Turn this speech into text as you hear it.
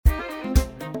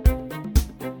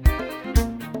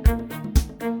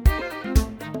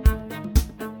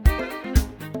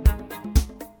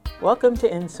Welcome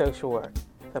to In Social Work,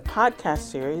 the podcast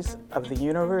series of the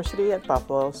University at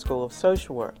Buffalo School of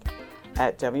Social Work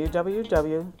at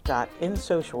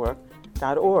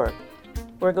www.insocialwork.org.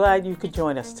 We're glad you could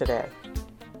join us today.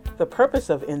 The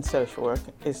purpose of In Social Work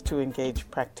is to engage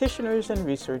practitioners and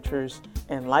researchers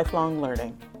in lifelong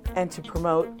learning and to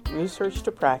promote research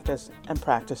to practice and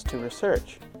practice to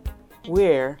research.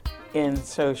 We're in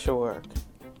social work.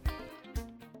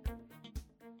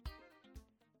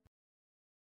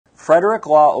 Frederick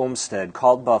Law Olmsted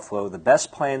called Buffalo the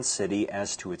best planned city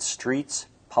as to its streets,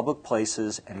 public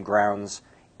places, and grounds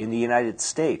in the United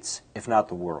States, if not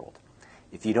the world.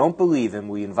 If you don't believe him,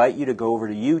 we invite you to go over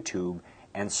to YouTube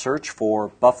and search for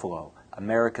Buffalo,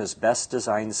 America's best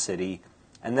designed city,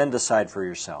 and then decide for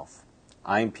yourself.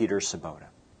 I'm Peter Sabota.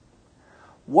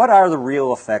 What are the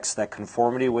real effects that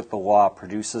conformity with the law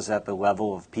produces at the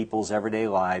level of people's everyday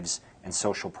lives and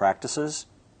social practices?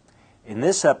 In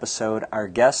this episode, our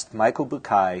guest, Michael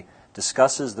Boucai,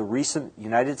 discusses the recent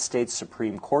United States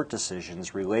Supreme Court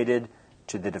decisions related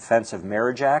to the Defense of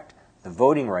Marriage Act, the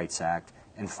Voting Rights Act,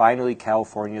 and finally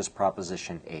California's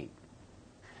Proposition 8.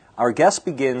 Our guest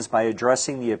begins by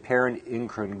addressing the apparent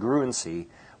incongruency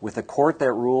with a court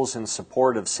that rules in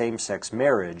support of same-sex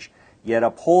marriage, yet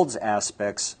upholds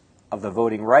aspects of the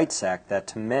Voting Rights Act that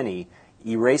to many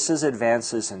erases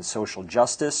advances in social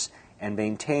justice and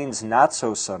maintains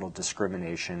not-so-subtle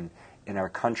discrimination in our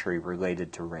country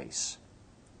related to race.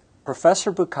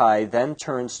 Professor Boucai then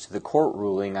turns to the court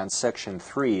ruling on Section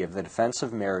 3 of the Defense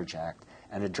of Marriage Act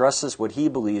and addresses what he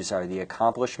believes are the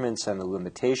accomplishments and the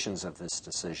limitations of this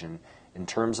decision in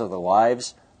terms of the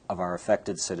lives of our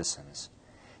affected citizens.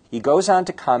 He goes on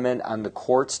to comment on the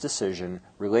court's decision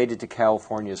related to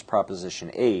California's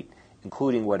Proposition 8,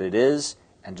 including what it is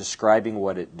and describing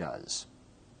what it does.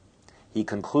 He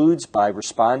concludes by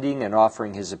responding and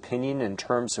offering his opinion in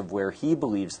terms of where he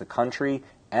believes the country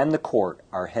and the court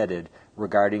are headed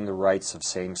regarding the rights of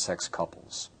same-sex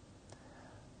couples.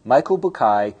 Michael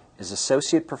Boucai is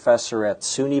Associate Professor at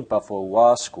SUNY Buffalo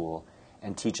Law School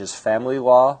and teaches family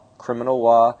law, criminal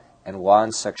law, and law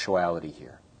and sexuality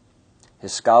here.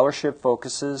 His scholarship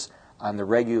focuses on the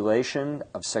regulation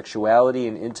of sexuality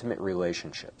and intimate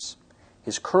relationships.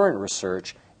 His current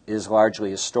research is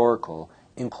largely historical,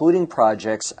 including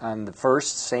projects on the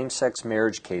first same-sex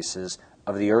marriage cases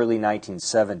of the early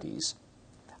 1970s,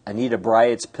 Anita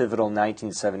Bryant's pivotal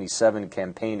 1977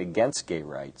 campaign against gay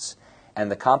rights, and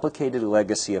the complicated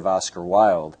legacy of Oscar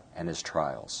Wilde and his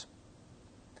trials.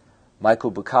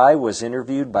 Michael Boucai was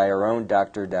interviewed by our own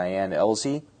Dr. Diane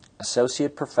Elzie,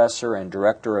 Associate Professor and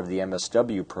Director of the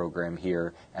MSW program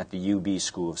here at the UB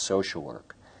School of Social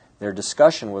Work. Their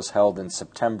discussion was held in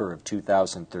September of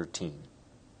 2013.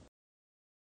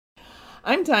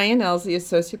 I'm Diane Elzie,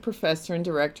 Associate Professor and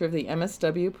Director of the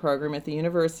MSW program at the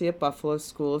University at Buffalo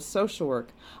School of Social Work.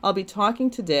 I'll be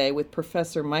talking today with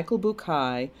Professor Michael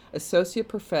Boucai, Associate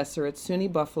Professor at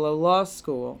SUNY Buffalo Law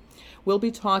School. We'll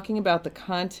be talking about the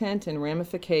content and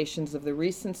ramifications of the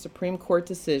recent Supreme Court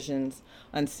decisions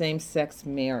on same-sex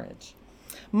marriage.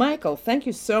 Michael, thank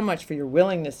you so much for your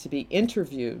willingness to be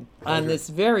interviewed on this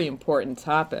very important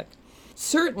topic.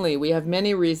 Certainly, we have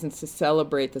many reasons to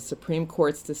celebrate the Supreme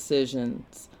Court's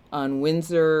decisions on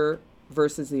Windsor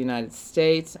versus the United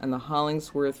States and the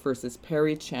Hollingsworth versus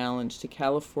Perry challenge to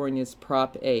California's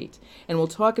Prop 8, and we'll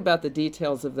talk about the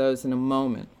details of those in a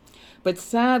moment. But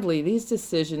sadly, these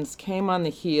decisions came on the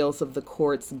heels of the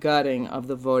court's gutting of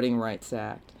the Voting Rights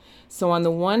Act. So on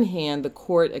the one hand, the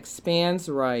court expands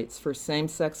rights for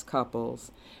same-sex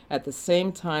couples at the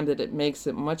same time that it makes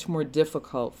it much more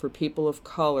difficult for people of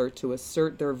color to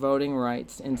assert their voting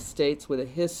rights in states with a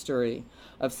history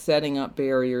of setting up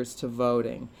barriers to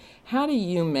voting. How do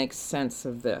you make sense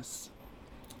of this?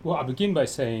 Well, I'll begin by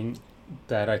saying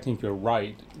that I think you're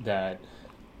right that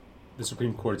the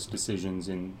Supreme Court's decisions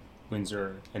in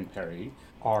Windsor and Perry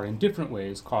are in different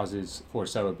ways causes for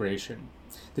celebration.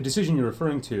 The decision you're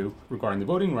referring to regarding the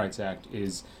Voting Rights Act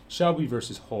is Shelby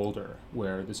versus Holder,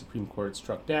 where the Supreme Court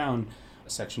struck down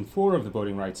Section 4 of the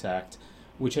Voting Rights Act,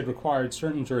 which had required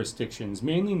certain jurisdictions,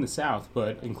 mainly in the South,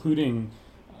 but including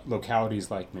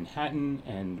localities like Manhattan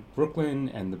and Brooklyn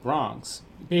and the Bronx,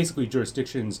 basically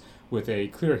jurisdictions with a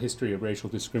clear history of racial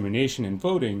discrimination in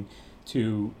voting,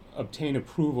 to obtain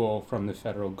approval from the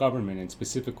federal government and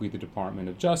specifically the Department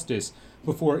of Justice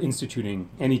before instituting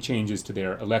any changes to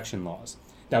their election laws.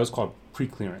 That was called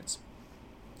preclearance.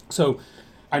 So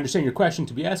I understand your question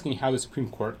to be asking how the Supreme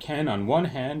Court can, on one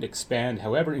hand, expand,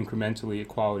 however incrementally,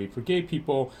 equality for gay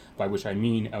people, by which I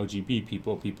mean LGBT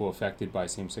people, people affected by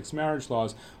same-sex marriage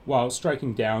laws, while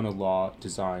striking down a law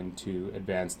designed to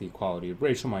advance the equality of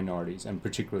racial minorities, and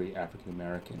particularly African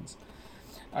Americans.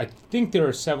 I think there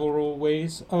are several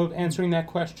ways of answering that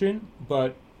question,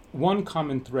 but one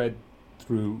common thread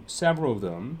through several of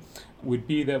them would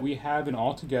be that we have an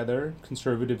altogether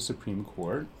conservative Supreme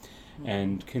Court,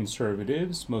 and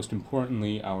conservatives, most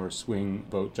importantly our swing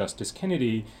vote Justice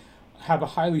Kennedy, have a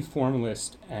highly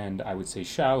formalist and, I would say,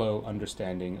 shallow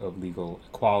understanding of legal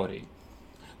equality.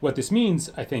 What this means,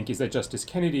 I think, is that Justice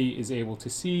Kennedy is able to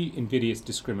see invidious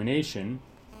discrimination,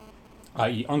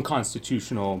 i.e.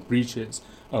 unconstitutional breaches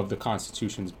of the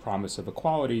Constitution's promise of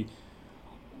equality,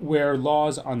 where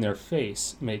laws on their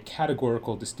face make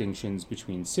categorical distinctions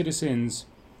between citizens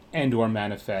and or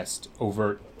manifest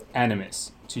overt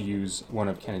animus, to use one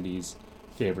of Kennedy's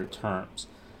favorite terms.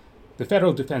 The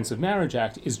Federal Defense of Marriage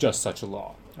Act is just such a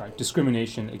law. Right?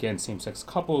 Discrimination against same-sex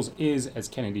couples is, as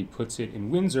Kennedy puts it in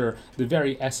Windsor, the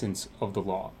very essence of the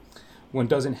law. One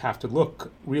doesn't have to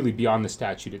look really beyond the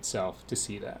statute itself to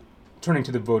see that. Turning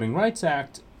to the Voting Rights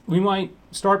Act, we might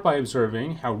start by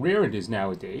observing how rare it is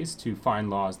nowadays to find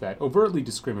laws that overtly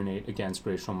discriminate against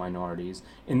racial minorities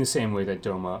in the same way that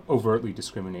DOMA overtly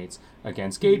discriminates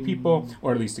against gay people,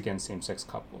 or at least against same-sex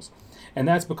couples. And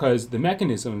that's because the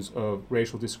mechanisms of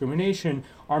racial discrimination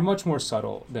are much more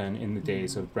subtle than in the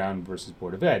days of Brown versus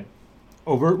Board of Ed.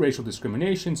 Overt racial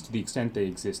discriminations, to the extent they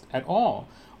exist at all,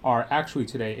 are actually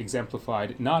today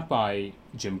exemplified not by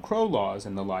Jim Crow laws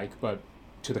and the like, but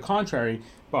to the contrary,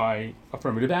 by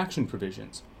affirmative action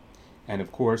provisions. And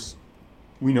of course,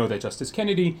 we know that Justice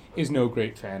Kennedy is no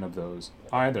great fan of those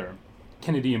either.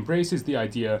 Kennedy embraces the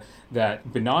idea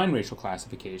that benign racial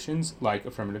classifications, like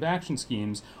affirmative action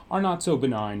schemes, are not so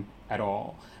benign at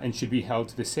all, and should be held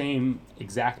to the same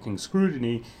exacting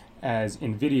scrutiny as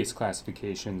invidious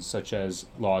classifications such as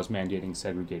laws mandating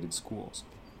segregated schools.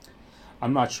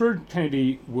 I'm not sure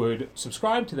Kennedy would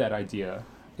subscribe to that idea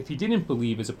if he didn't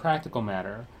believe, as a practical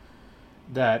matter,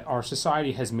 that our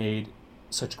society has made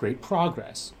such great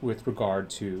progress with regard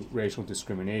to racial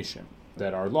discrimination,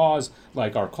 that our laws,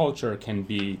 like our culture, can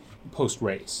be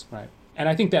post-race, right? And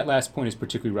I think that last point is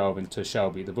particularly relevant to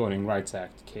Shelby, the Voting Rights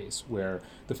Act case, where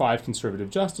the 5 conservative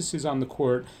justices on the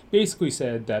court basically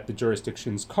said that the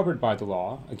jurisdictions covered by the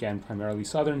law, again, primarily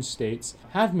southern states,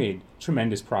 have made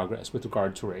tremendous progress with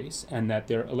regard to race, and that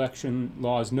their election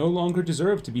laws no longer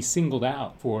deserve to be singled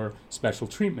out for special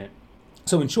treatment.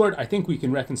 So in short, I think we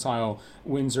can reconcile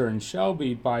Windsor and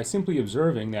Shelby by simply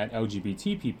observing that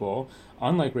LGBT people,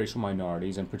 unlike racial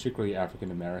minorities, and particularly African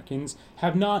Americans,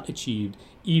 have not achieved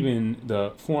even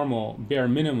the formal bare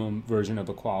minimum version of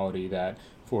equality that,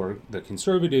 for the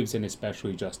conservatives and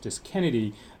especially Justice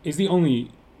Kennedy, is the only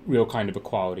real kind of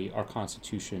equality our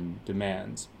Constitution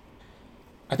demands.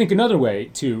 I think another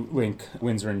way to link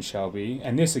Windsor and Shelby,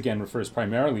 and this again refers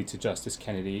primarily to Justice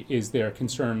Kennedy, is their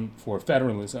concern for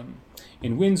federalism.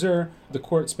 In Windsor, the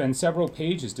court spends several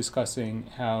pages discussing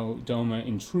how DOMA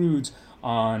intrudes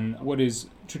on what has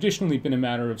traditionally been a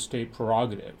matter of state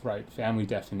prerogative, right, family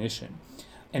definition.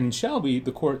 And in Shelby,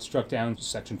 the court struck down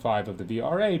Section 5 of the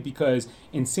VRA because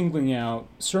in singling out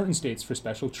certain states for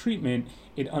special treatment,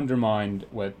 it undermined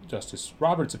what Justice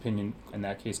Roberts' opinion in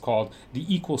that case called the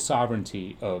equal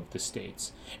sovereignty of the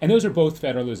states. And those are both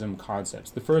federalism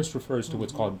concepts. The first refers to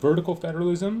what's called vertical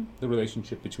federalism, the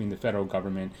relationship between the federal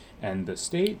government and the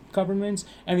state governments,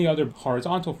 and the other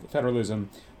horizontal federalism,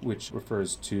 which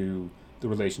refers to the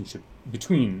relationship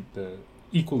between the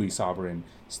equally sovereign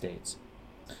states.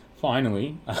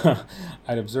 Finally,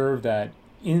 I'd observe that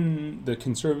in the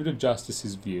conservative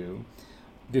justice's view,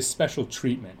 this special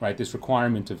treatment, right, this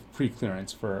requirement of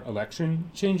preclearance for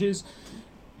election changes,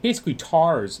 basically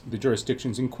tars the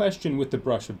jurisdictions in question with the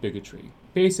brush of bigotry.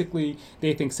 Basically,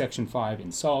 they think Section 5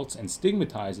 insults and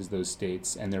stigmatizes those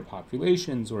states and their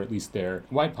populations, or at least their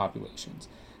white populations.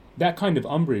 That kind of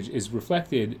umbrage is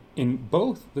reflected in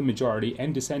both the majority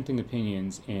and dissenting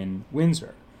opinions in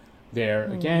Windsor. There,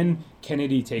 again,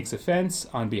 Kennedy takes offense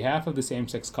on behalf of the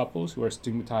same-sex couples who are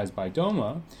stigmatized by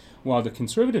DOMA, while the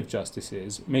conservative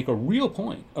justices make a real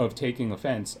point of taking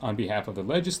offense on behalf of the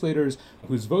legislators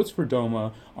whose votes for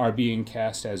DOMA are being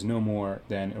cast as no more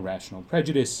than irrational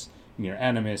prejudice, mere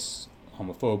animus,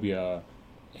 homophobia,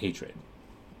 hatred.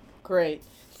 Great.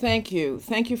 Thank you.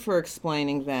 Thank you for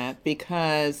explaining that,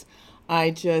 because I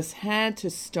just had to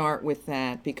start with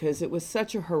that because it was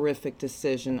such a horrific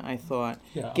decision, I thought,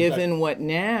 given what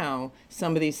now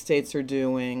some of these states are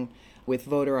doing with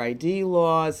voter ID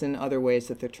laws and other ways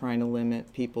that they're trying to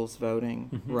limit people's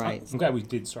voting rights. I'm glad we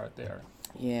did start there.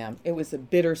 Yeah, it was a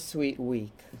bittersweet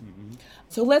week.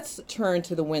 So let's turn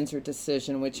to the Windsor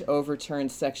decision, which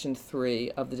overturned Section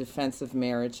 3 of the Defense of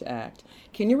Marriage Act.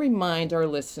 Can you remind our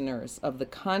listeners of the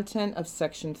content of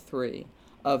Section 3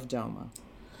 of DOMA?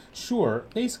 Sure.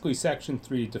 Basically, Section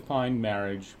 3 defined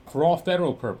marriage for all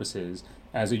federal purposes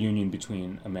as a union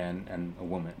between a man and a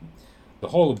woman. The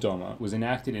whole of DOMA was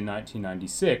enacted in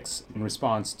 1996 in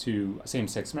response to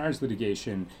same-sex marriage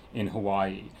litigation in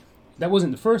Hawaii. That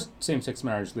wasn't the first same-sex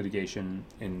marriage litigation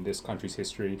in this country's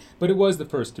history, but it was the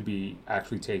first to be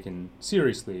actually taken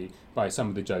seriously by some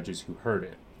of the judges who heard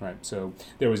it. Right, so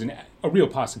there was a real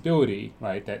possibility,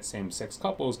 right, that same-sex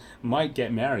couples might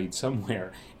get married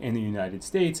somewhere in the United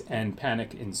States, and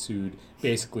panic ensued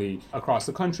basically across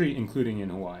the country, including in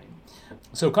Hawaii.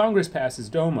 So Congress passes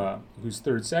DOMA, whose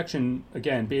third section,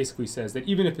 again, basically says that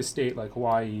even if a state like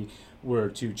Hawaii were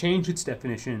to change its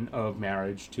definition of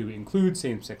marriage to include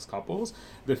same-sex couples,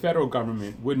 the federal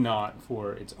government would not,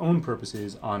 for its own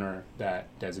purposes, honor that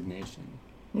designation.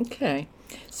 Okay.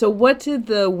 So what did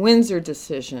the Windsor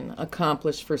decision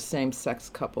accomplish for same-sex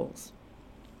couples?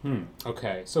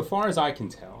 Okay. So far as I can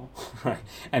tell, right,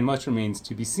 and much remains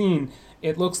to be seen,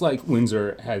 it looks like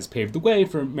Windsor has paved the way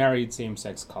for married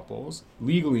same-sex couples,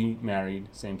 legally married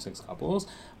same-sex couples,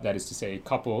 that is to say,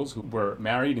 couples who were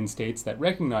married in states that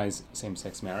recognize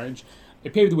same-sex marriage.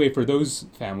 It paved the way for those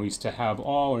families to have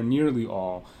all or nearly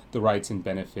all the rights and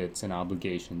benefits and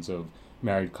obligations of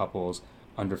married couples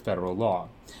under federal law.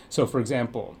 So, for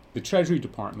example, the Treasury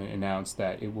Department announced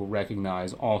that it will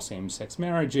recognize all same-sex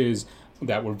marriages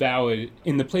that were valid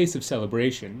in the place of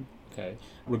celebration, okay,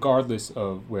 regardless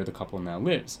of where the couple now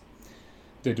lives.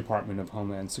 The Department of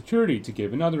Homeland Security, to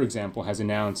give another example, has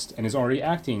announced and is already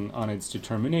acting on its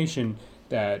determination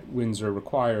that Windsor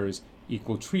requires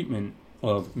equal treatment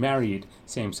of married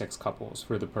same-sex couples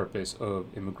for the purpose of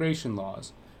immigration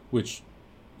laws, which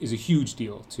is a huge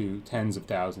deal to tens of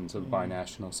thousands of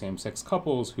binational same-sex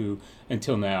couples who,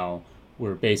 until now,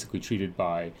 were basically treated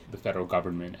by the federal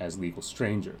government as legal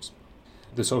strangers.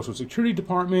 The Social Security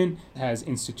Department has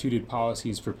instituted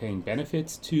policies for paying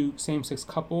benefits to same-sex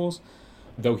couples,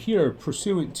 though here,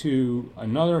 pursuant to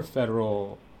another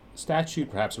federal statute,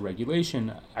 perhaps a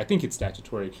regulation, I think it's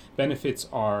statutory, benefits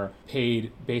are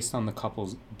paid based on the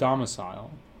couple's domicile,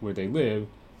 where they live,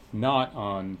 not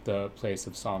on the place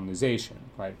of solemnization,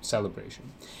 right,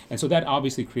 celebration. And so that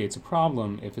obviously creates a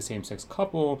problem if a same-sex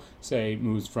couple, say,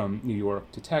 moves from New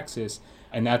York to Texas,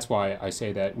 and that's why I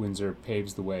say that Windsor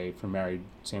paves the way for married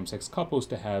same-sex couples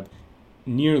to have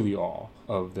nearly all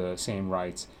of the same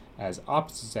rights as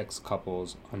opposite-sex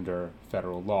couples under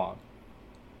federal law.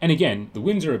 And again, the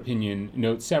Windsor opinion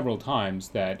notes several times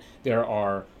that there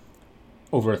are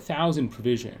over 1,000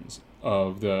 provisions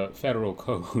of the federal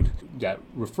code that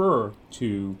refer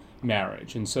to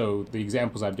marriage. And so the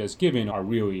examples I've just given are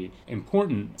really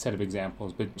important set of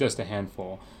examples, but just a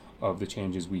handful of the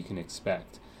changes we can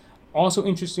expect. Also,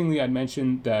 interestingly, I'd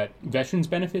mentioned that veterans'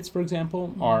 benefits, for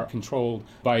example, are controlled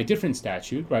by a different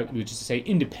statute, right, which is to say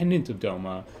independent of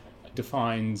DOMA,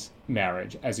 defines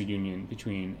marriage as a union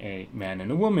between a man and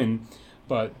a woman,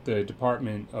 but the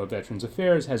Department of Veterans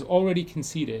Affairs has already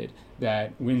conceded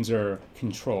that Windsor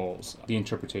controls the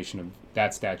interpretation of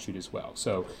that statute as well.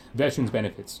 So veterans'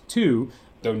 benefits, too,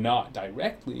 though not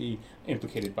directly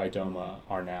implicated by DOMA,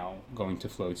 are now going to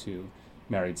flow to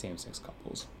married same-sex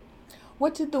couples.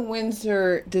 What did the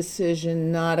Windsor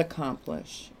decision not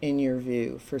accomplish, in your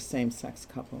view, for same-sex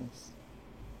couples?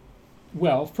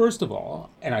 Well, first of all,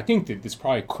 and I think that this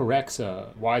probably corrects a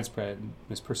widespread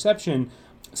misperception,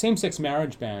 same-sex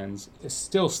marriage bans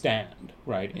still stand,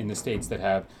 right, in the states that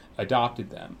have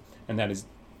adopted them. And that is,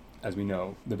 as we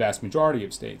know, the vast majority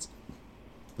of states.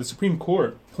 The Supreme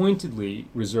Court pointedly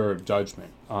reserved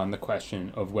judgment on the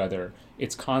question of whether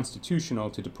it's constitutional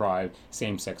to deprive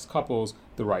same-sex couples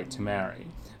the right to marry.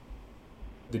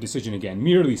 The decision, again,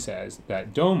 merely says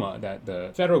that DOMA, that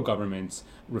the federal government's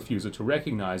refusal to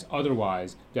recognize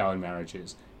otherwise valid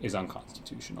marriages, is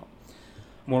unconstitutional.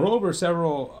 Moreover,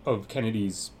 several of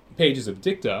Kennedy's pages of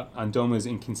dicta on DOMA's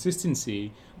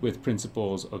inconsistency with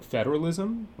principles of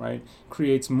federalism, right,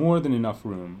 creates more than enough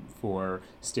room for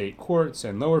state courts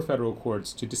and lower federal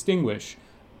courts to distinguish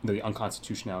the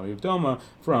unconstitutionality of DOMA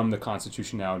from the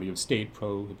constitutionality of state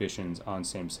prohibitions on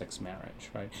same-sex marriage,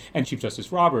 right? And Chief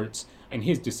Justice Roberts, in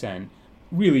his dissent,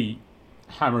 really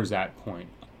hammers that point.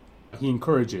 He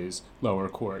encourages lower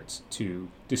courts to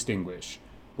distinguish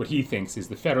what he thinks is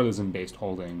the federalism-based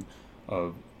holding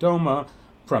of DOMA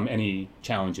from any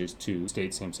challenges to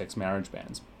state same-sex marriage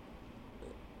bans.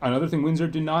 another thing Windsor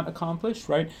did not accomplish,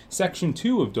 right? Section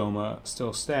 2 of DOMA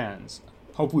still stands.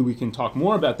 Hopefully we can talk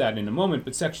more about that in a moment,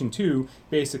 but Section 2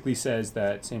 basically says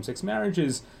that same-sex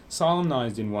marriages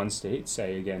solemnized in one state,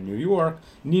 say again New York,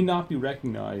 need not be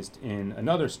recognized in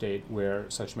another state where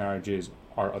such marriages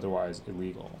are otherwise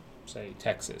illegal, say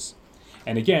Texas.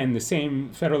 And again, the same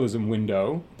federalism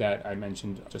window that I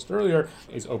mentioned just earlier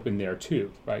is open there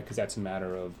too, right? Because that's a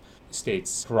matter of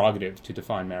states' prerogative to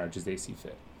define marriage as they see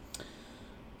fit.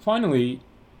 Finally,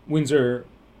 Windsor,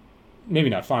 maybe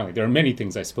not finally, there are many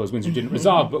things I suppose Windsor didn't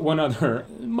resolve, but one other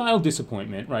mild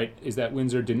disappointment, right, is that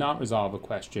Windsor did not resolve a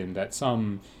question that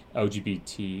some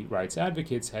LGBT rights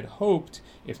advocates had hoped,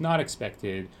 if not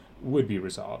expected, would be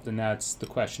resolved. And that's the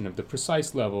question of the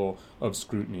precise level of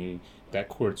scrutiny that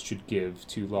courts should give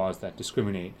to laws that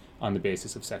discriminate on the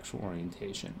basis of sexual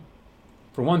orientation.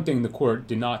 For one thing, the court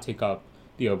did not take up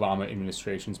the Obama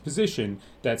administration's position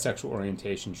that sexual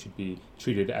orientation should be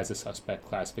treated as a suspect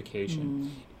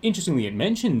classification. Interestingly, it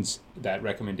mentions that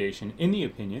recommendation in the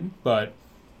opinion, but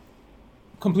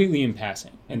completely in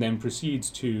passing, and then proceeds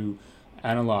to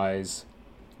analyze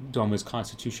DOMA's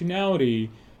constitutionality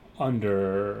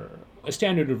under a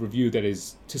standard of review that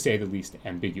is, to say the least,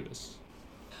 ambiguous.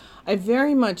 I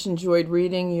very much enjoyed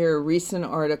reading your recent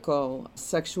article,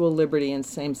 Sexual Liberty and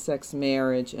Same-Sex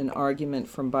Marriage, an Argument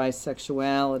from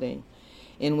Bisexuality,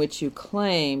 in which you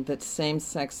claim that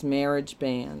same-sex marriage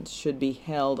bans should be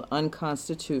held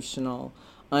unconstitutional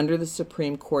under the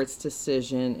Supreme Court's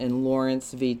decision in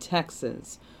Lawrence v.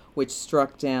 Texas, which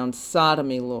struck down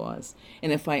sodomy laws.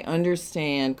 And if I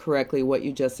understand correctly what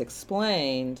you just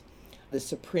explained, the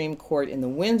Supreme Court in the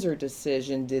Windsor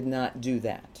decision did not do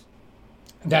that.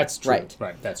 That's true.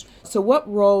 Right, that's true. So what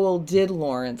role did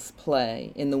Lawrence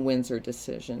play in the Windsor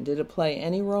decision? Did it play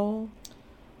any role?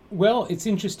 Well, it's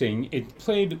interesting. It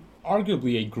played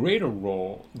arguably a greater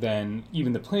role than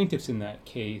even the plaintiffs in that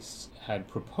case had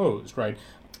proposed, right?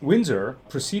 Windsor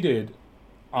proceeded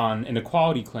on an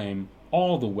equality claim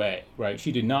all the way, right?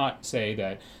 She did not say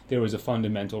that there was a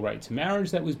fundamental right to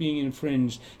marriage that was being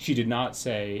infringed. She did not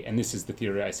say, and this is the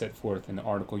theory I set forth in the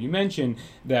article you mentioned,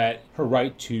 that her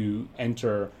right to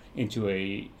enter into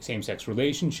a same-sex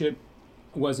relationship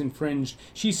was infringed.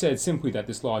 She said simply that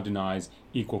this law denies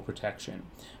equal protection.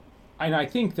 And I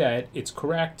think that it's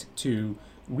correct to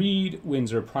read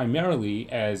Windsor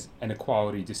primarily as an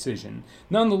equality decision.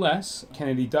 Nonetheless,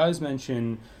 Kennedy does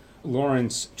mention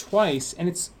Lawrence twice, and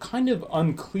it's kind of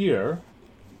unclear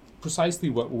precisely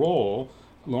what role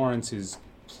Lawrence is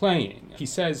playing. He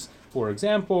says, for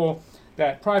example,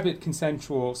 that private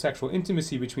consensual sexual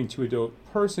intimacy between two adult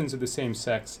persons of the same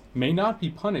sex may not be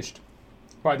punished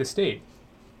by the state,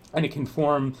 and it can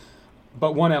form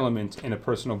but one element in a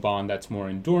personal bond that's more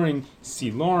enduring.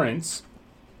 See Lawrence,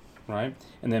 right?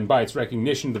 And then by its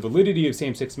recognition, the validity of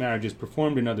same-sex marriages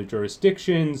performed in other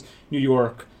jurisdictions, New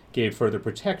York gave further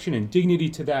protection and dignity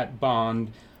to that bond.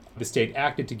 The state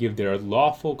acted to give their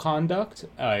lawful conduct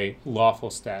a lawful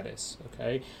status,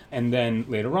 okay? And then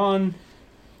later on,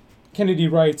 Kennedy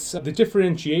writes, the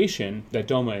differentiation that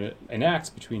DOMA enacts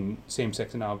between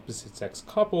same-sex and opposite-sex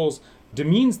couples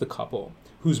demeans the couple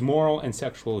whose moral and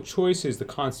sexual choices the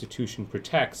Constitution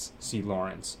protects, see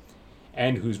Lawrence,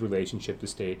 and whose relationship the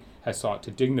state has sought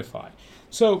to dignify.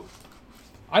 So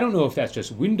I don't know if that's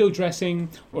just window dressing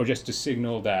or just to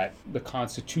signal that the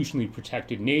constitutionally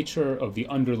protected nature of the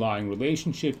underlying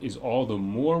relationship is all the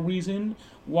more reason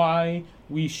why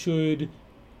we should,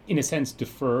 in a sense,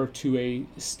 defer to a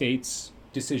state's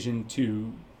decision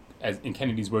to, as in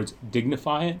Kennedy's words,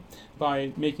 dignify it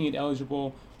by making it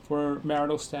eligible for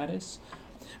marital status.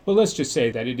 But let's just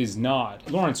say that it is not.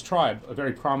 Lawrence Tribe, a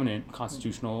very prominent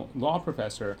constitutional law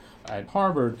professor at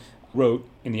Harvard, wrote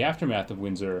in the aftermath of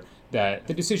Windsor that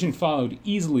the decision followed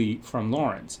easily from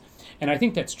Lawrence. And I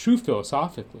think that's true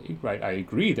philosophically, right? I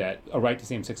agree that a right to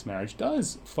same-sex marriage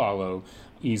does follow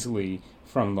easily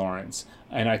from Lawrence.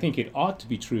 And I think it ought to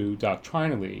be true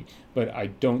doctrinally, but I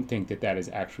don't think that that is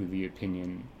actually the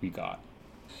opinion we got.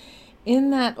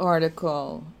 In that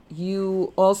article,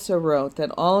 you also wrote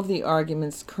that all of the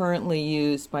arguments currently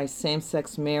used by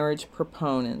same-sex marriage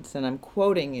proponents, and I'm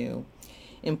quoting you,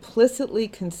 implicitly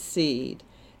concede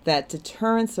that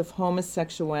deterrence of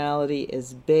homosexuality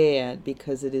is bad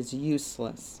because it is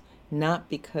useless, not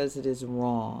because it is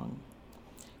wrong.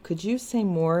 Could you say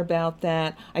more about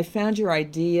that? I found your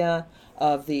idea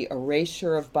of the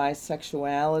erasure of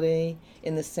bisexuality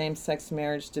in the same-sex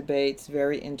marriage debates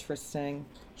very interesting.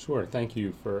 Sure, thank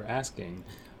you for asking.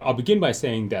 I'll begin by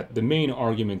saying that the main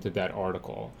argument of that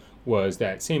article was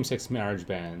that same-sex marriage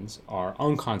bans are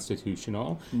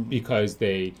unconstitutional because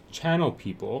they channel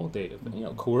people, they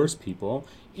coerce people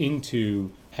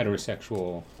into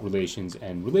heterosexual relations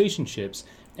and relationships.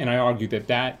 And I argue that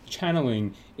that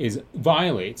channeling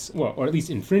violates, well, or at least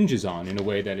infringes on, in a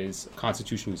way that is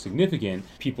constitutionally significant,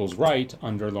 people's right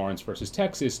under Lawrence versus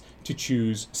Texas to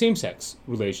choose same-sex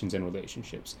relations and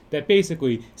relationships. That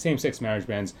basically same-sex marriage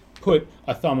bans put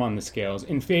a thumb on the scales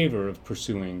in favor of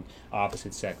pursuing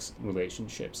opposite-sex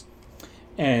relationships.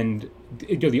 And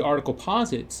the article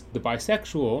posits the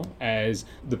bisexual as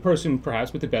the person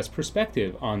perhaps with the best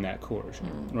perspective on that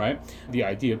coercion, right? The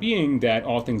idea being that,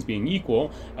 all things being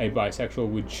equal, a bisexual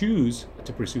would choose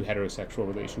to pursue heterosexual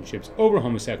relationships over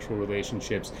homosexual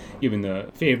relationships, given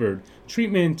the favored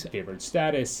treatment, favored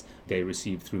status they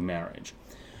receive through marriage.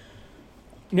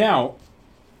 Now,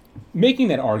 making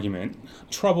that argument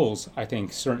troubles, I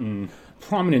think, certain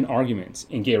prominent arguments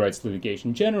in gay rights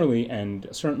litigation generally, and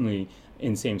certainly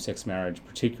in same-sex marriage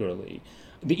particularly.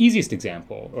 The easiest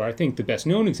example, or I think the best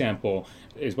known example,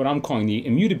 is what I'm calling the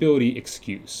immutability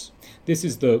excuse. This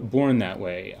is the born that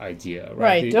way idea,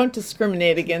 right? Don't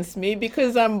discriminate against me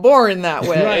because I'm born that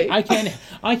way. Right.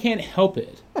 I can't help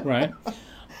it, right?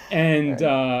 And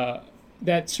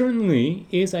that certainly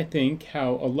is, I think,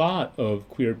 how a lot of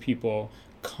queer people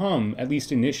come, at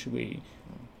least initially,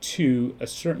 to a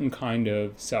certain kind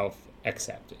of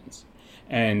self-acceptance.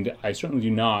 And I certainly do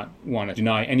not want to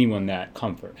deny anyone that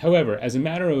comfort. However, as a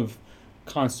matter of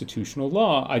constitutional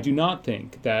law, I do not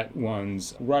think that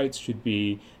one's rights should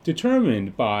be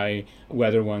determined by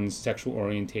whether one's sexual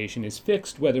orientation is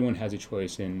fixed, whether one has a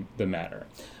choice in the matter.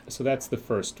 So that's the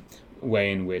first way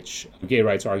in which gay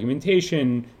rights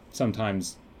argumentation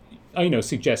sometimes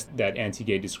suggests that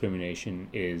anti-gay discrimination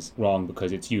is wrong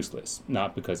because it's useless,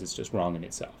 not because it's just wrong in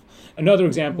itself. Another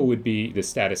example would be the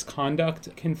status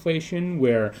conduct conflation,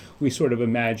 where we sort of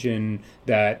imagine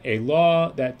that a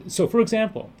law so for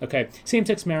example,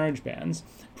 same-sex marriage bans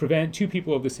prevent two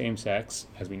people of the same sex,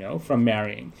 as we know, from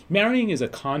marrying. Marrying is a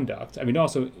conduct. It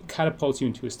also catapults you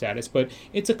into a status, but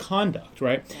it's a conduct,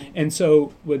 right? And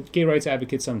so what gay rights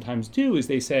advocates sometimes do is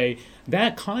they say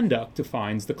that conduct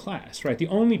defines the class, right? The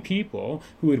only people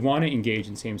who would want to engage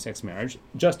in same-sex marriage,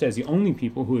 just as the only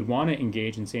people who would want to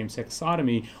engage in same-sex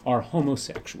sodomy are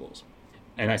homosexuals.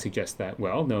 And I suggest that,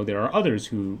 well, no, there are others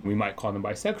who we might call them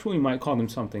bisexual, we might call them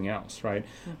something else, right?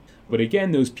 But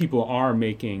again, those people are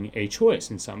making a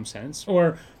choice in some sense,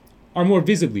 or are more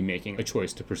visibly making a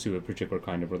choice to pursue a particular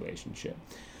kind of relationship.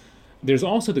 There's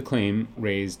also the claim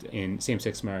raised in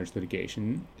same-sex marriage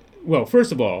litigation. Well,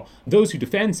 first of all, those who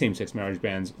defend same-sex marriage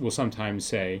bans will sometimes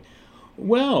say,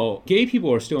 well, gay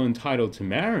people are still entitled to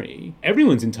marry.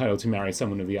 Everyone's entitled to marry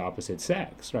someone of the opposite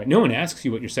sex, right? No one asks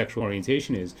you what your sexual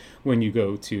orientation is when you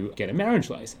go to get a marriage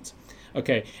license.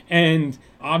 Okay, and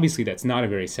obviously that's not a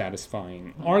very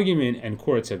satisfying argument, and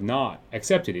courts have not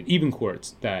accepted it, even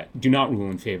courts that do not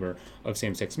rule in favor of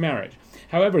same-sex marriage.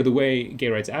 However, the way gay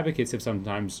rights advocates have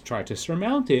sometimes tried to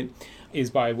surmount it is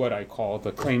by what I call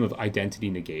the claim of identity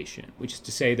negation, which is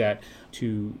to say that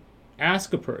to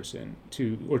ask a person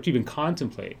or to even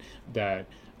contemplate that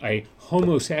a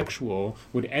homosexual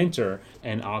would enter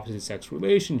an opposite-sex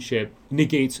relationship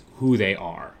negates who they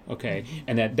are, okay?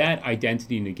 And that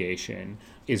identity negation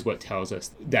is what tells us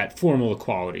that formal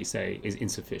equality, say, is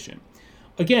insufficient.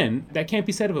 Again, that can't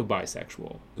be said of a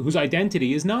bisexual, whose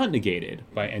identity is not negated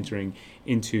by entering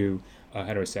into a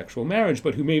heterosexual marriage,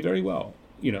 but who may very well,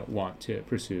 want to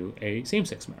pursue a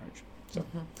same-sex marriage. So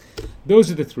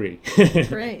those are the three.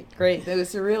 Great. That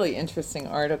was a really interesting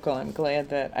article. I'm glad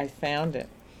that I found it.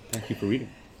 Thank you for reading.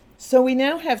 So we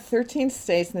now have 13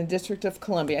 states in the District of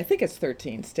Columbia. I think it's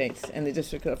 13 states in the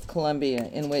District of Columbia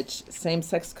in which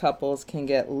same-sex couples can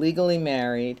get legally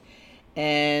married.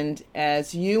 And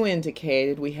as you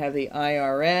indicated, we have the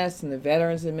IRS and the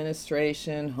Veterans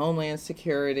Administration, Homeland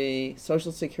Security,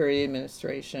 Social Security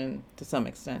Administration, to some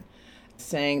extent,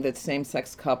 saying that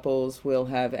same-sex couples will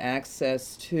have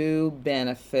access to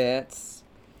benefits.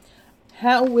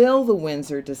 How will the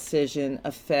Windsor decision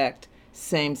affect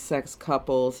same-sex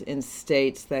couples in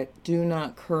states that do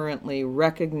not currently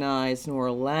recognize nor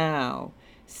allow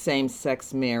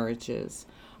same-sex marriages?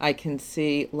 I can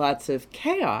see lots of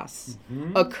chaos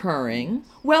occurring.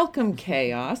 Welcome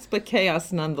chaos, but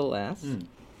chaos nonetheless.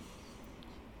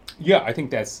 Yeah, I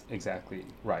think that's exactly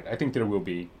right. I think there will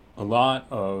be a lot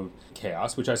of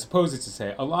chaos, which I suppose is to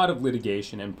say a lot of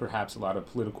litigation and perhaps a lot of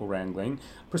political wrangling,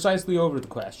 precisely over the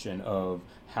question of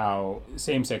how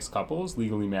same-sex couples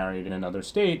legally married in another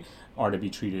state are to be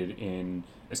treated in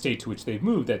a state to which they've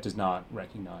moved that does not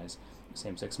recognize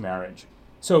same-sex marriage.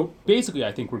 So basically,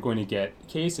 I think we're going to get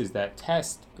cases that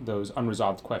test those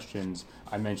unresolved questions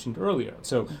I mentioned earlier.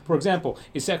 So, for example,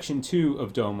 is Section 2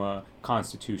 of DOMA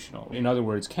constitutional? In other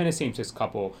words, can a same-sex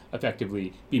couple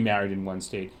effectively be married in one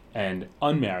state and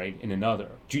unmarried in another?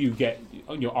 Do you get,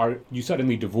 are you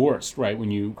suddenly divorced, right,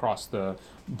 when you cross the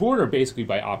border basically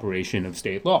by operation of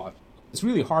state law? It's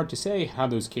really hard to say how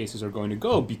those cases are going to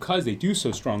go because they do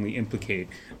so strongly implicate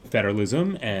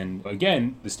federalism and,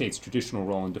 again, the state's traditional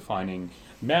role in defining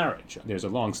marriage. There's a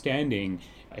long-standing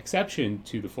exception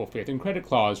to the full faith and credit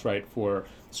clause, right, for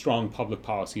strong public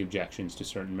policy objections to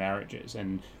certain marriages.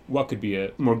 And what could be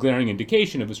a more glaring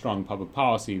indication of a strong public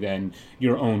policy than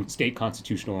your own state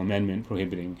constitutional amendment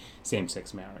prohibiting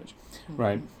same-sex marriage,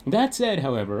 right? That said,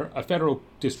 however, a federal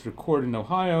district court in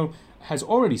Ohio has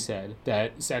already said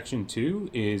that Section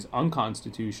 2 is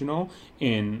unconstitutional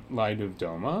in light of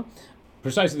DOMA.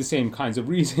 Precisely the same kinds of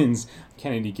reasons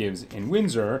Kennedy gives in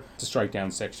Windsor to strike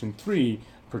down Section 3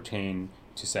 pertain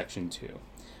to Section 2.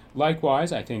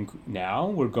 Likewise, I think now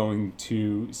we're going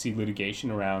to see litigation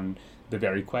around the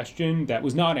very question that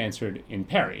was not answered in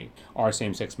Perry: are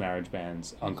same-sex marriage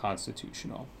bans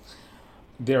unconstitutional?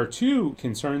 There are two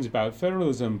concerns about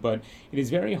federalism, but it is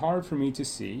very hard for me to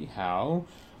see how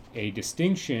a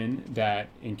distinction that,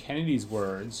 in Kennedy's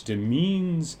words,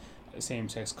 demeans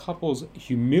same-sex couples,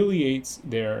 humiliates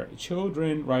their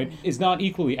children, right, is not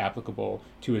equally applicable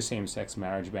to a same-sex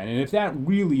marriage ban. And if that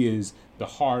really is the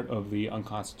heart of the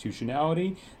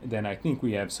unconstitutionality, then I think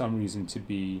we have some reason to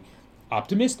be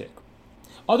optimistic.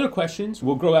 Other questions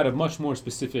will grow out of much more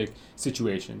specific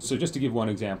situations. So just to give one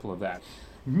example of that,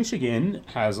 Michigan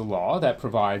has a law that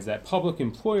provides that public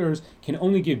employers can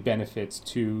only give benefits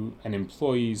to an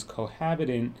employee's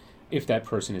cohabitant if that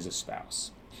person is a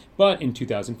spouse. But in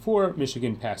 2004,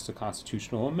 Michigan passed a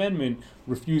constitutional amendment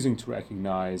refusing to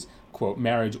recognize, quote,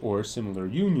 marriage or similar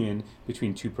union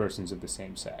between two persons of the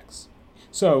same sex.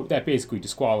 So that basically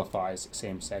disqualifies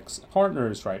same-sex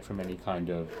partners, right, from any kind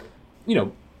of,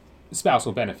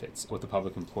 spousal benefits with the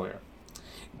public employer.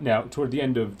 Now, toward the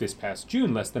end of this past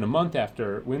June, less than a month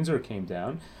after Windsor came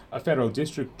down, a federal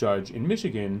district judge in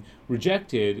Michigan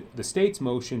rejected the state's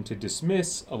motion to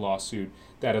dismiss a lawsuit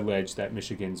that alleged that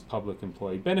Michigan's public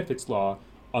employee benefits law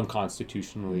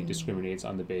unconstitutionally discriminates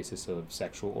on the basis of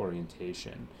sexual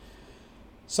orientation.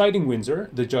 Citing Windsor,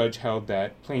 the judge held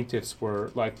that plaintiffs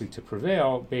were likely to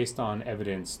prevail based on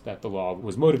evidence that the law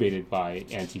was motivated by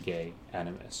anti-gay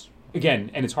animus.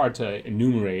 Again, and it's hard to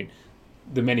enumerate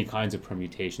the many kinds of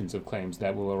permutations of claims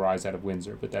that will arise out of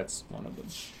Windsor, but that's one of them.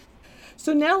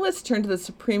 So now let's turn to the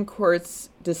Supreme Court's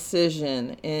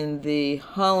decision in the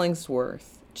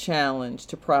Hollingsworth challenge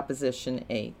to Proposition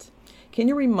 8. Can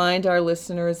you remind our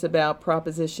listeners about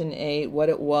Proposition 8, what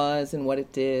it was and what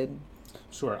it did?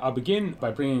 Sure. I'll begin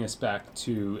by bringing us back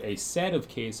to a set of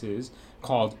cases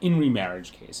called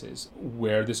in-remarriage cases,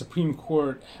 where the Supreme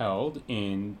Court held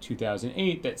in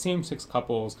 2008 that same-sex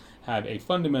couples have a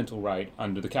fundamental right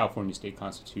under the California state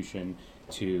constitution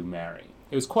to marry.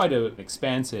 It was quite an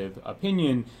expansive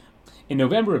opinion. In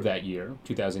November of that year,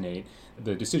 2008,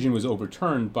 the decision was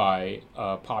overturned by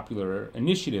a popular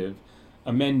initiative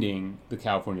amending the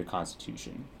California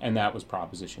Constitution, and that was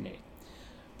Proposition 8.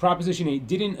 Proposition 8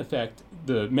 didn't affect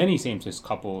the many same-sex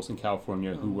couples in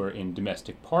California who were in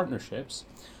domestic partnerships,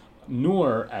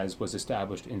 nor, as was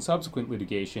established in subsequent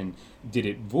litigation, did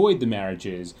it void the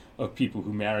marriages of people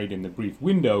who married in the brief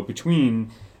window between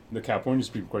the California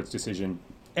Supreme Court's decision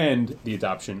and the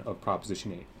adoption of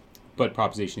Proposition 8. But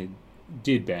Proposition 8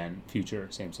 did ban future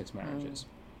same-sex marriages.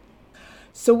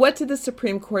 So what did the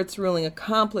Supreme Court's ruling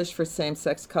accomplish for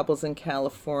same-sex couples in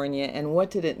California, and what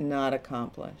did it not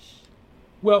accomplish?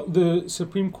 Well, the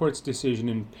Supreme Court's decision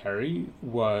in Perry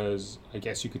was, I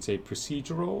guess you could say,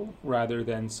 procedural rather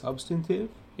than substantive.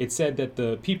 It said that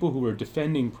the people who were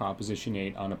defending Proposition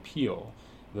 8 on appeal,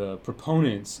 the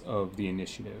proponents of the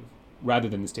initiative, rather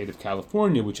than the state of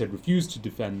California, which had refused to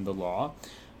defend the law,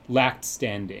 lacked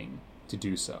standing to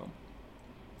do so.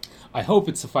 I hope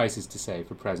it suffices to say,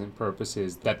 for present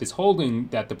purposes, that this holding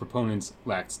that the proponents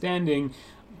lacked standing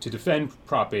to defend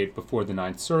Prop 8 before the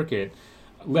Ninth Circuit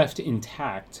left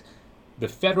intact the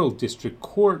federal district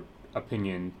court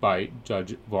opinion by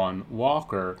Judge Vaughn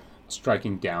Walker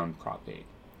striking down Prop 8.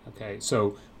 Okay,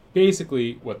 so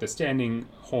basically what the standing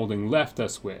holding left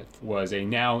us with was a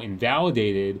now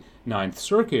invalidated Ninth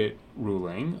Circuit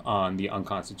ruling on the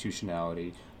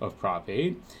unconstitutionality of Prop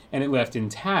 8, and it left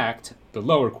intact the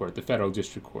lower court, the federal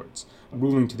district courts,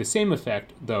 ruling to the same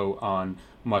effect, though on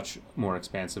much more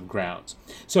expansive grounds.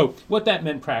 So what that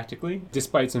meant practically,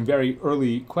 despite some very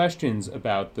early questions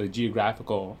about the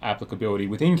geographical applicability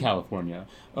within California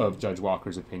of Judge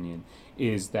Walker's opinion,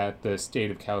 is that the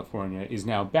state of California is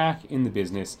now back in the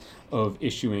business of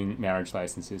issuing marriage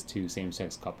licenses to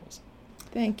same-sex couples.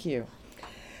 Thank you.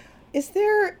 Is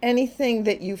there anything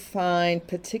that you find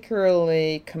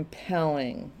particularly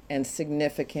compelling and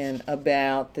significant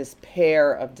about this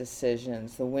pair of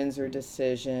decisions, the Windsor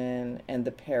decision and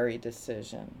the Perry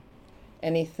decision?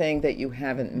 Anything that you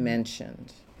haven't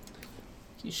mentioned?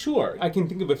 Sure. I can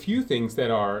think of a few things that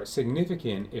are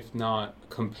significant, if not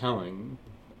compelling.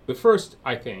 The first,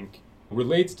 I think,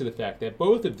 relates to the fact that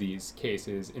both of these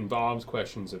cases involves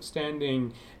questions of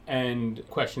standing and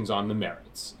questions on the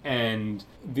merits. And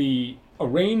the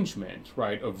arrangement,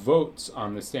 right, of votes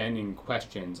on the standing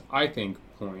questions, I think,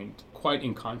 point quite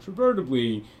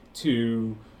incontrovertibly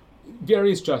to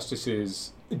various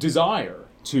justices' desire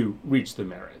to reach the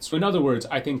merits. So in other words,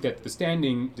 I think that the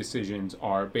standing decisions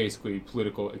are basically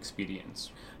political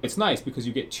expedients. It's nice because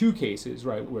you get two cases,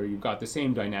 right, where you've got the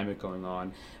same dynamic going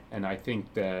on, and I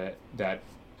think that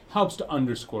helps to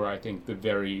underscore, I think, the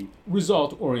very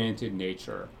result-oriented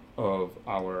nature of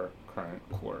our current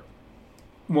court.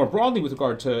 More broadly, with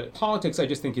regard to politics, I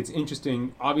just think it's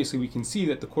interesting. Obviously, we can see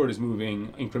that the court is moving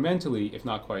incrementally, if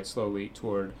not quite slowly,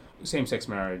 toward same-sex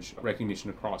marriage recognition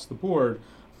across the board.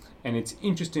 And it's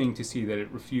interesting to see that it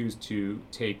refused to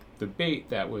take the bait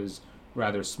that was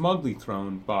rather smugly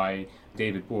thrown by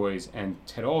David Boies and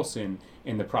Ted Olson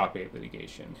in the Prop 8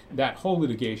 litigation. That whole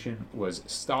litigation was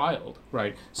styled,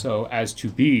 right, so as to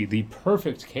be the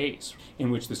perfect case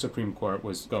in which the Supreme Court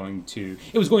was going to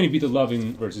be the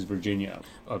Loving versus Virginia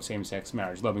of same-sex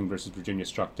marriage. Loving versus Virginia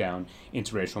struck down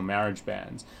interracial marriage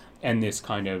bans. And this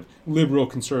kind of liberal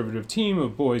conservative team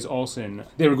of Boies, Olson,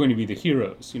 they were going to be the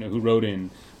heroes, who rode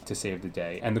in to save the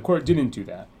day. And the court didn't do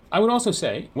that. I would also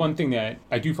say one thing that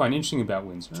I do find interesting about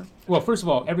Windsor. Well, first of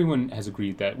all, everyone has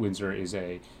agreed that Windsor is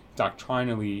a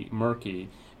doctrinally murky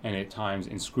and at times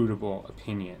inscrutable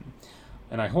opinion.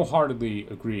 And I wholeheartedly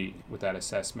agree with that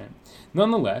assessment.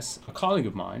 Nonetheless, a colleague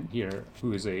of mine here,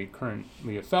 who is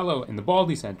currently a fellow in the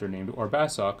Baldy Center named Or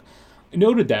Basok,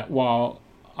 noted that while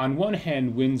on one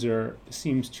hand, Windsor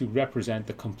seems to represent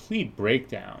the complete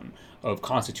breakdown of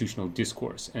constitutional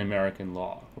discourse in American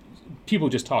law. People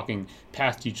just talking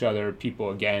past each other, people,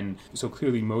 again, so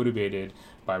clearly motivated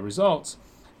by results,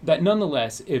 that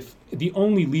nonetheless, if the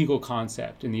only legal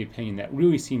concept in the opinion that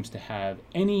really seems to have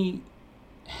any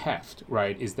heft,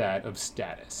 right, is that of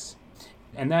status.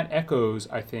 And that echoes,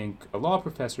 I think, a law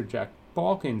professor, Jack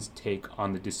Balkin's take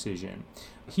on the decision.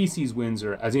 He sees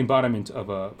Windsor as the embodiment of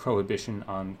a prohibition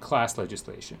on class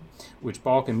legislation, which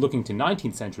Balkin, looking to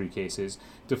 19th century cases,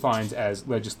 defines as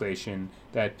legislation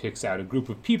that picks out a group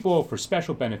of people for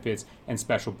special benefits and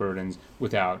special burdens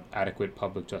without adequate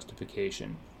public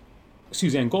justification.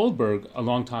 Suzanne Goldberg, a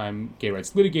longtime gay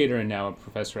rights litigator and now a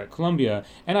professor at Columbia,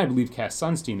 and I believe Cass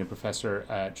Sunstein, a professor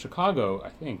at Chicago, I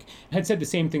think, had said the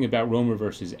same thing about Romer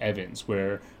versus Evans,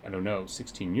 where,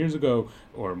 16 years ago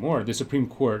or more, the Supreme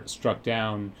Court struck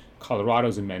down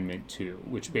Colorado's Amendment 2,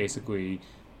 which basically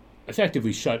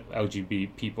effectively shut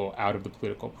LGBT people out of the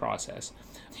political process.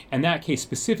 And that case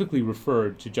specifically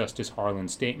referred to Justice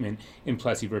Harlan's statement in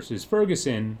Plessy versus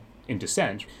Ferguson, in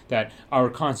dissent, that our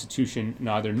Constitution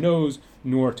neither knows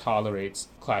nor tolerates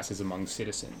classes among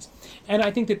citizens. And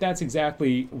I think that that's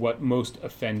exactly what most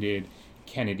offended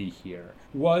Kennedy here,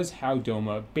 was how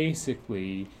DOMA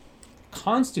basically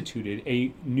constituted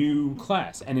a new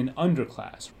class and an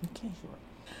underclass. Okay.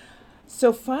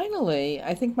 So finally,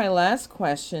 I think my last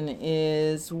question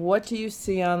is, what do you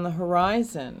see on the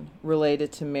horizon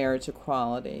related to marriage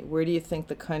equality? Where do you think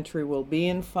the country will be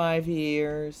in 5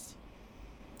 years?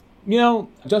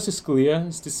 Justice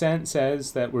Scalia's dissent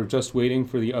says that we're just waiting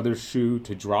for the other shoe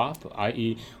to drop,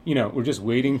 i.e., we're just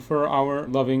waiting for our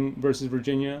Loving versus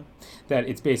Virginia, that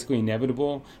it's basically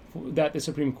inevitable that the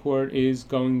Supreme Court is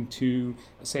going to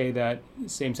say that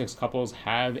same-sex couples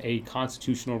have a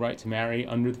constitutional right to marry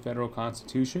under the federal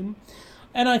Constitution.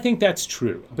 And I think that's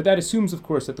true. But that assumes, of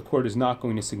course, that the court is not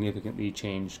going to significantly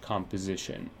change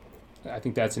composition. I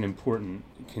think that's an important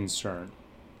concern.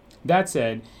 That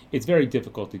said, it's very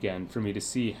difficult, again, for me to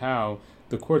see how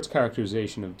the court's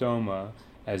characterization of DOMA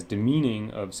as demeaning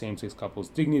of same-sex couples'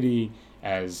 dignity,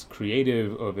 as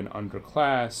creative of an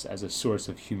underclass, as a source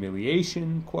of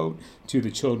humiliation, quote, to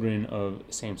the children of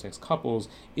same-sex couples,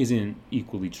 isn't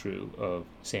equally true of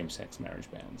same-sex marriage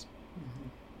bans.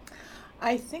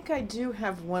 I think I do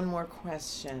have one more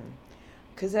question.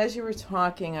 Because as you were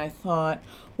talking, I thought,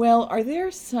 well, are there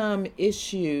some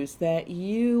issues that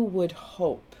you would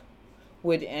hope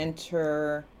would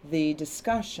enter the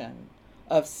discussion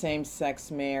of same-sex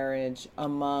marriage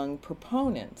among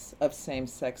proponents of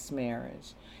same-sex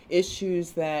marriage?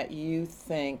 Issues that you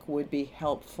think would be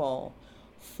helpful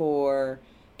for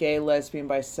gay, lesbian,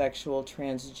 bisexual,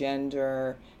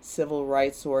 transgender, civil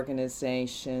rights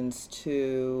organizations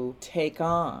to take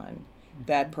on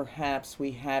that perhaps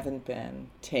we haven't been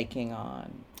taking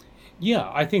on? Yeah,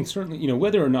 I think certainly,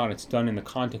 whether or not it's done in the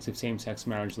context of same-sex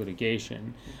marriage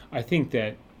litigation, I think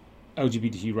that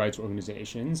LGBT rights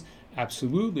organizations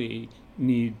absolutely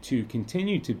need to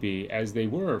continue to be, as they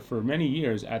were for many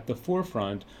years, at the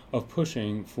forefront of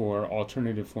pushing for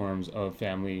alternative forms of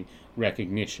family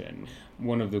recognition.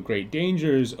 One of the great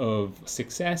dangers of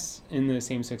success in the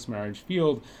same-sex marriage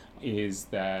field is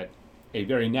that a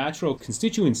very natural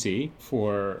constituency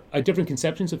for different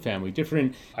conceptions of family,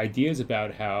 different ideas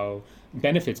about how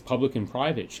benefits, public and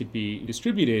private, should be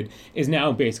distributed, is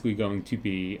now basically going to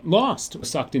be lost,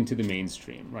 sucked into the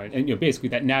mainstream, right? And basically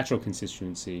that natural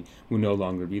constituency will no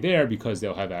longer be there because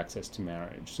they'll have access to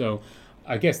marriage. So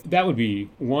I guess that would be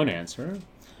one answer.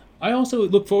 I also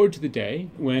look forward to the day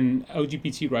when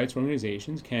LGBT rights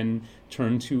organizations can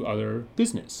turn to other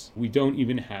business. We don't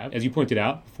even have, as you pointed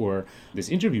out before this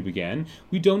interview began,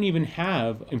 we don't even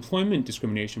have employment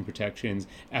discrimination protections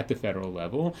at the federal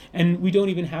level, and we don't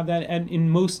even have that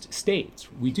in most states.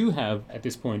 We do have, at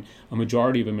this point, a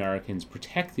majority of Americans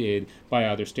protected by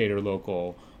either state or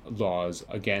local laws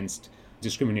against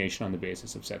discrimination on the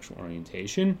basis of sexual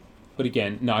orientation, but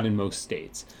again, not in most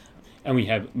states. And we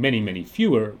have many, many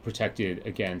fewer protected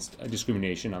against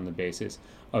discrimination on the basis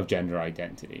of gender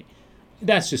identity.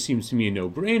 That just seems to me a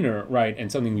no-brainer, right?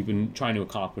 And something we've been trying to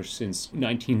accomplish since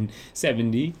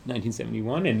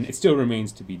 1971, and it still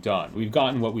remains to be done. We've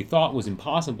gotten what we thought was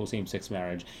impossible, same-sex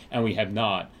marriage, and we have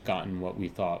not gotten what we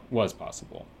thought was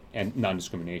possible, and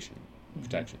non-discrimination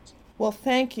protections. Well,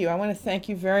 thank you. I want to thank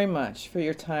you very much for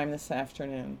your time this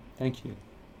afternoon. Thank you.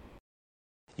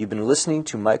 You've been listening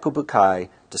to Michael Boucai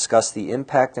discuss the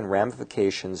impact and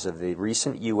ramifications of the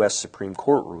recent U.S. Supreme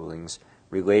Court rulings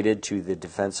related to the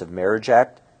Defense of Marriage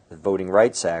Act, the Voting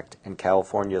Rights Act, and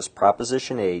California's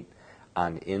Proposition 8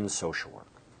 on In Social Work.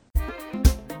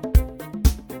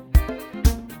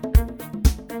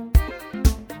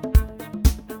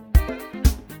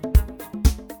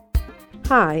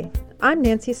 Hi, I'm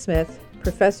Nancy Smith,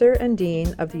 Professor and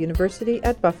Dean of the University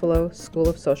at Buffalo School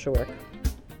of Social Work.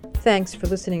 Thanks for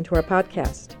listening to our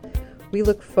podcast. We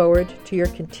look forward to your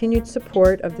continued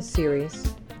support of the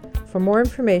series. For more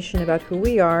information about who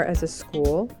we are as a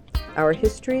school, our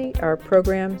history, our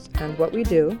programs, and what we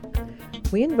do,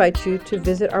 we invite you to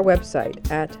visit our website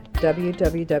at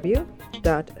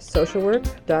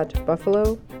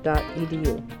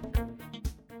www.socialwork.buffalo.edu.